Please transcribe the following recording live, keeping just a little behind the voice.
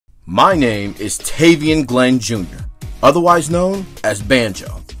My name is Tavian Glenn Jr., otherwise known as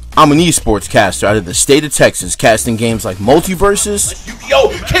Banjo. I'm an esports caster out of the state of Texas, casting games like Multiverses,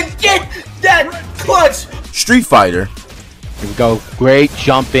 can get that clutch! Street Fighter. Here we go. Great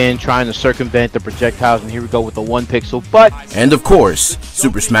jump in, trying to circumvent the projectiles, and here we go with the 1 pixel, but... And of course,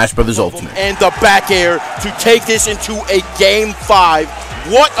 Super Smash Bros. Ultimate. And the back air to take this into a Game 5.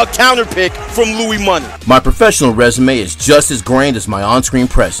 What a counter pick from Louis Money. My professional resume is just as grand as my on-screen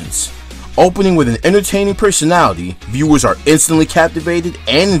presence. Opening with an entertaining personality, viewers are instantly captivated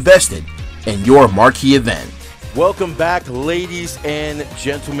and invested in your marquee event. Welcome back, ladies and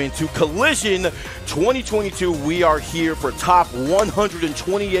gentlemen, to Collision 2022. We are here for top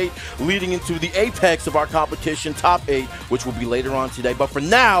 128, leading into the apex of our competition, top 8, which will be later on today. But for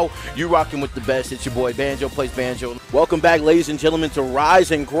now, you're rocking with the best. It's your boy Banjo Plays Banjo. Welcome back, ladies and gentlemen, to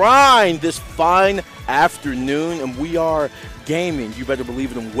Rise and Grind this fine afternoon, and we are gaming, you better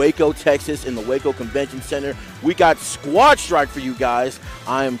believe it, in Waco, Texas, in the Waco Convention Center. We got Squad Strike for you guys.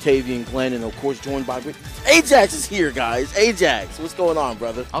 I am Tavian Glenn, and of course joined by Ajax is here, guys. Ajax, what's going on,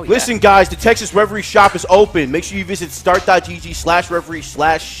 brother? Oh, yeah. Listen, guys, the Texas Reverie Shop is open. Make sure you visit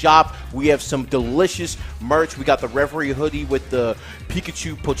start.gg/reverie/shop. We have some delicious merch. We got the Reverie hoodie with the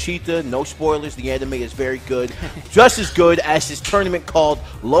Pikachu Pochita. No spoilers, the anime is very good. Just as good as this tournament called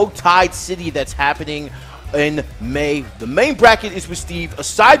Low Tide City that's happening in May. The main bracket is with Steve, a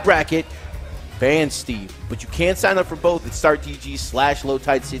side bracket, ban Steve. But you can sign up for both at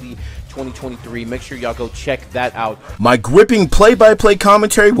startdg/lowtidecity 2023. Make sure y'all go check that out. My gripping play-by-play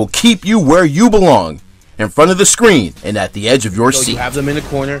commentary will keep you where you belong, in front of the screen and at the edge of your seat. You have them in the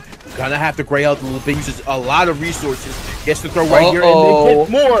corner. Gonna have to gray out a little bit. Uses a lot of resources. Gets to throw right here and then hit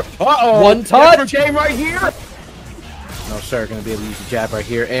more. One touch. J right here. No, sir. Going to be able to use the jab right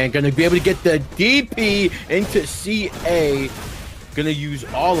here, and going to be able to get the DP into CA. Going to use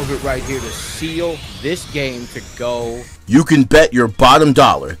all of it right here to seal this game to go. You can bet your bottom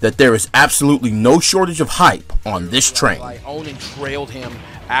dollar that there is absolutely no shortage of hype on this train. I owned and trailed him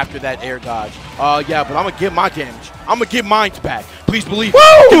after that air dodge. Yeah, but I'm going to get my damage. I'm going to get mine back. Please believe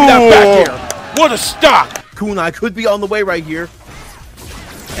it. Give that back air. What a stock. Kunai could be on the way right here.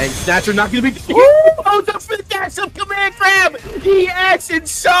 And Snatcher not going to be... Goes up for the dash up command grab. He acts and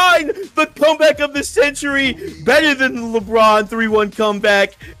shine. The comeback of the century. Better than the LeBron 3-1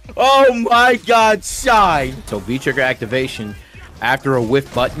 comeback. Oh my God, shine. So V-trigger activation after a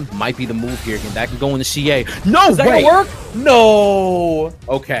whiff button might be the move here. And that can go into CA. No Is that way. gonna work? No.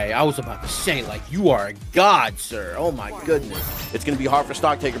 Okay, I was about to say, like, you are a god, sir. Oh my goodness. It's going to be hard for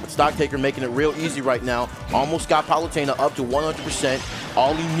Stocktaker, but Stocktaker making it real easy right now. Almost got Palutena up to 100%.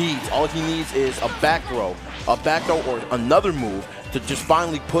 All he needs is a back throw or another move to just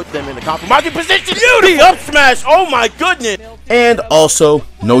finally put them in a compromising position. Beauty up smash. Oh my goodness. And also,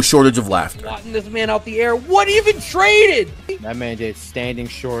 no shortage of laughter. Swatting this man out the air. What even traded? That man did standing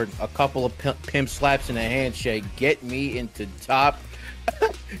short, a couple of pimp slaps and a handshake. Get me into top.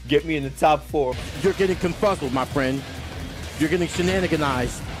 Get me in the top 4. You're getting confuzzled, my friend. You're getting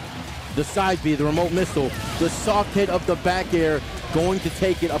shenaniganized. The side B, the remote missile, the soft hit of the back air, going to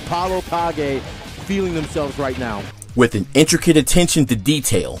take it. Apollo Kage feeling themselves right now. With an intricate attention to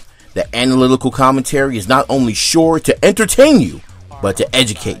detail, the analytical commentary is not only sure to entertain you, but to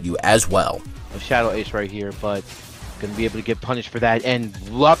educate you as well. A Shadow Ace right here, but gonna be able to get punished for that. And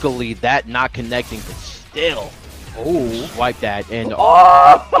luckily, that not connecting, but still. Oh, swipe that. And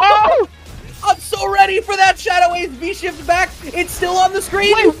Oh! I'm so ready for that Shadow Ace V-shift back. It's still on the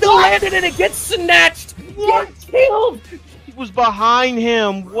screen. Wait, still landed and it gets snatched. What? Gets killed. he was behind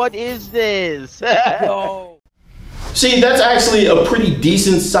him. What is this? No. See, that's actually a pretty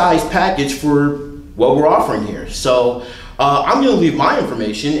decent sized package for what we're offering here. So I'm going to leave my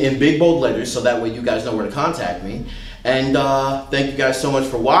information in big bold letters so that way you guys know where to contact me. And thank you guys so much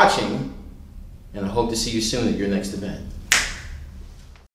for watching. And I hope to see you soon at your next event.